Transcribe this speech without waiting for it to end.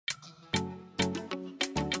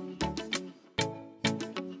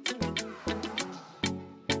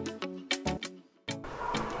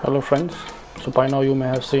Hello friends, so by now you may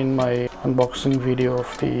have seen my unboxing video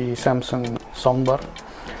of the Samsung soundbar.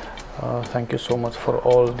 Thank you so much for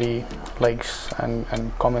all the likes and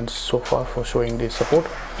comments so far, for showing the support.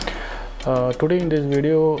 Today in this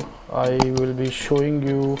video I will be showing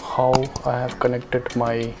you how I have connected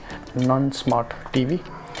my non-smart TV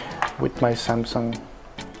with my Samsung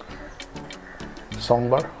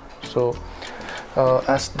soundbar. So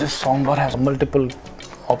as this soundbar has multiple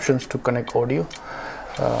options to connect audio,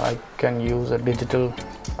 I can use a digital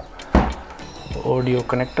audio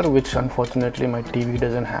connector, which unfortunately my TV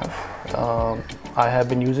doesn't have. I have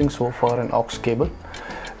been using so far an aux cable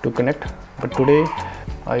to connect, but today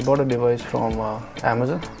I bought a device from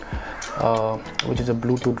Amazon, which is a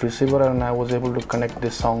Bluetooth receiver, and I was able to connect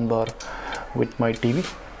this soundbar with my TV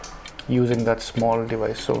using that small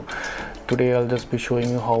device. So today I'll just be showing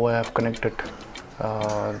you how I have connected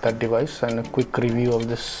that device and a quick review of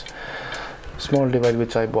this small device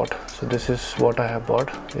which I bought. So this is what I have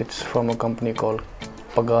bought. It's from a company called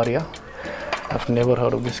Pagaria. I've never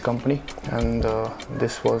heard of this company, and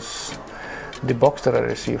this was the box that I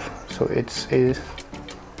received. So it's a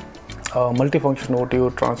multifunction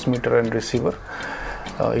audio transmitter and receiver.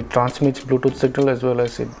 It transmits Bluetooth signal as well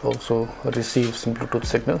as it also receives Bluetooth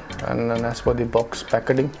signal. And as per the box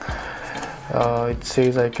packaging, it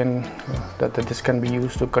says that this can be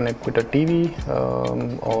used to connect with a TV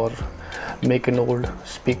or make an old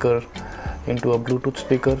speaker into a Bluetooth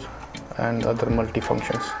speaker and other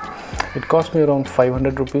multi-functions. It cost me around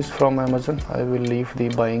 500 rupees from Amazon. I will leave the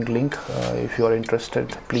buying link. If you are interested,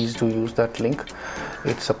 please do use that link.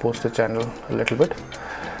 It supports the channel a little bit.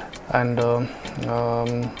 And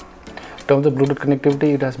in terms of Bluetooth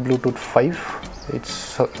connectivity, it has Bluetooth 5. It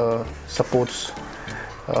supports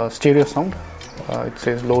stereo sound. It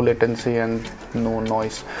says low latency and no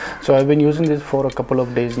noise. So I've been using this for a couple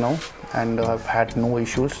of days now, and I've had no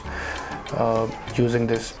issues using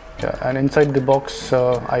this. And inside the box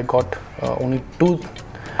I got only two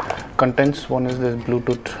contents. One is this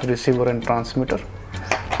Bluetooth receiver and transmitter,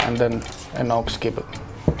 and then an aux cable.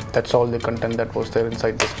 That's all the content that was there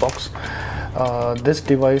inside this box. This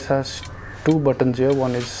device has two buttons here.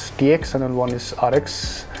 One is TX and one is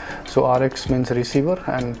RX. So RX means receiver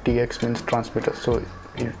and TX means transmitter. So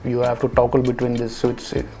if you have to toggle between this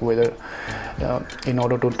switch, whether in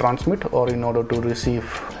order to transmit or in order to receive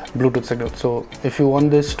Bluetooth signal. So if you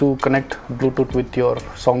want this to connect Bluetooth with your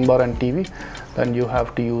soundbar and TV, then you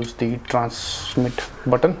have to use the transmit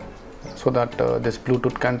button, so that this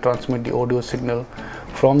Bluetooth can transmit the audio signal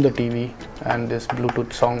from the TV, and this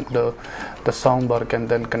Bluetooth sound, the soundbar can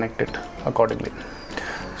then connect it accordingly.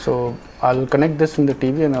 So I'll connect this in the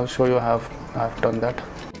TV and I'll show you how I've done that.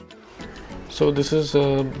 So this is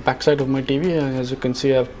back side of my TV, and as you can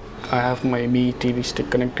see I have my Mi TV stick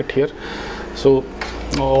connected here. So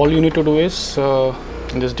all you need to do is,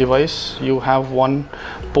 in this device you have one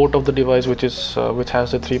port of the device which has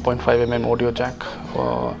the 3.5mm audio jack,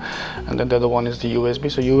 and then the other one is the USB.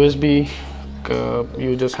 So USB,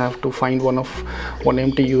 you just have to find one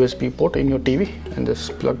empty USB port in your TV and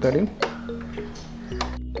just plug that in.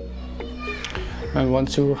 And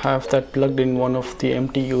once you have that plugged in one of the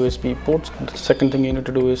empty USB ports, the second thing you need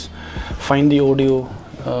to do is find the audio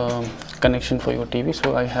connection for your TV.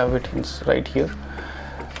 So I have it right here.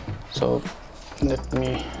 So let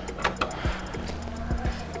me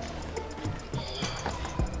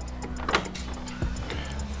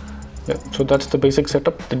so that's the basic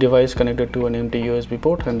setup. The device connected to an empty USB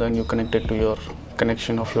port, and then you connect it to your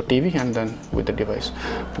connection of your TV, and then with the device.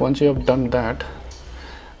 Once you have done that,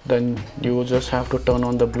 then you just have to turn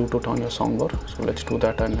on the Bluetooth on your soundbar. So let's do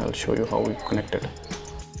that, and I'll show you how we connect it.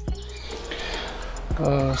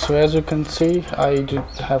 So as you can see, I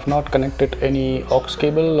have not connected any aux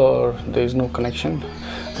cable, or there is no connection.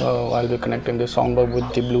 I'll be connecting the soundbar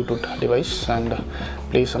with the Bluetooth device and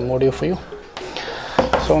play some audio for you.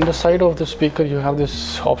 So on the side of the speaker you have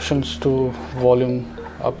this options to volume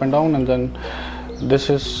up and down, and then this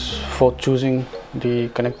is for choosing the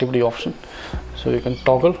connectivity option. So you can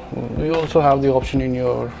toggle. You also have the option in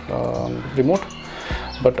your remote,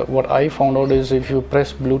 but what I found out is if you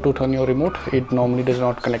press Bluetooth on your remote, it normally does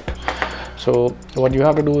not connect. So what you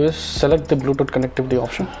have to do is select the Bluetooth connectivity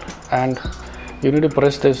option, and you need to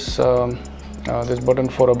press this this button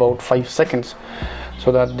for about 5 seconds,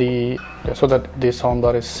 so that the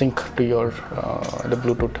soundbar is synced to your the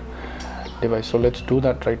Bluetooth device. So let's do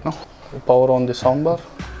that right now. Power on the soundbar.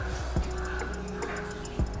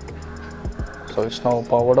 So it's now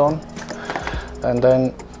powered on, and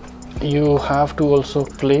then you have to also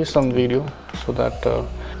play some video, so that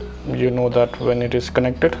you know that when it is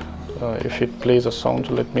connected, if it plays a sound.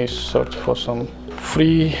 So let me search for some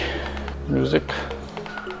free music.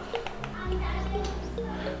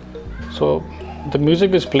 So the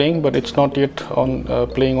music is playing, but it's not yet on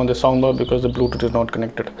playing on the soundbar because the Bluetooth is not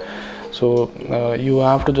connected. So you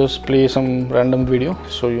have to just play some random video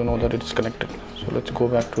so you know that it's connected. So let's go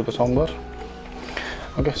back to the soundbar.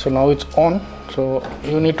 Okay, so now it's on. So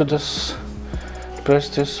you need to just press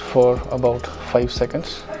this for about 5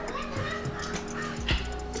 seconds.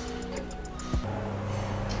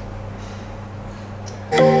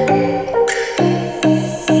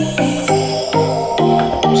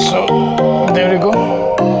 So there you go,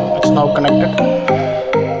 it's now connected.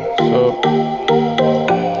 So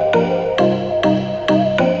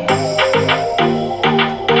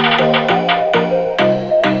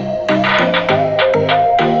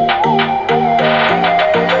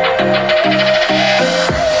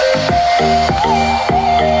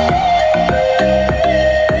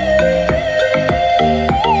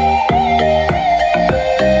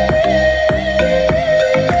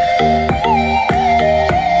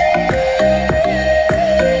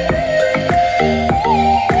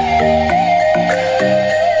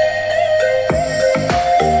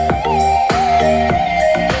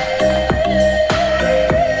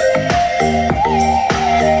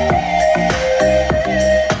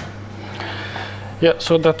yeah,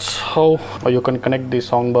 so that's how you can connect the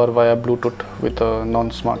soundbar via Bluetooth with a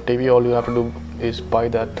non-smart TV. All you have to do is buy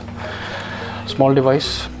that small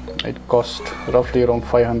device. It costs roughly around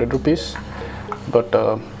 500 rupees, but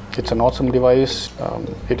it's an awesome device.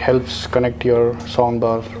 It helps connect your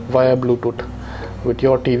soundbar via Bluetooth with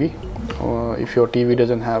your TV if your TV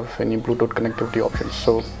doesn't have any Bluetooth connectivity options.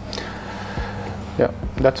 So yeah,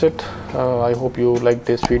 that's it. I hope you liked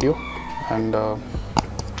this video, and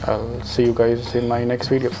I'll see you guys in my next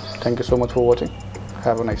video. Thank you so much for watching.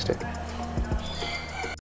 Have a nice day.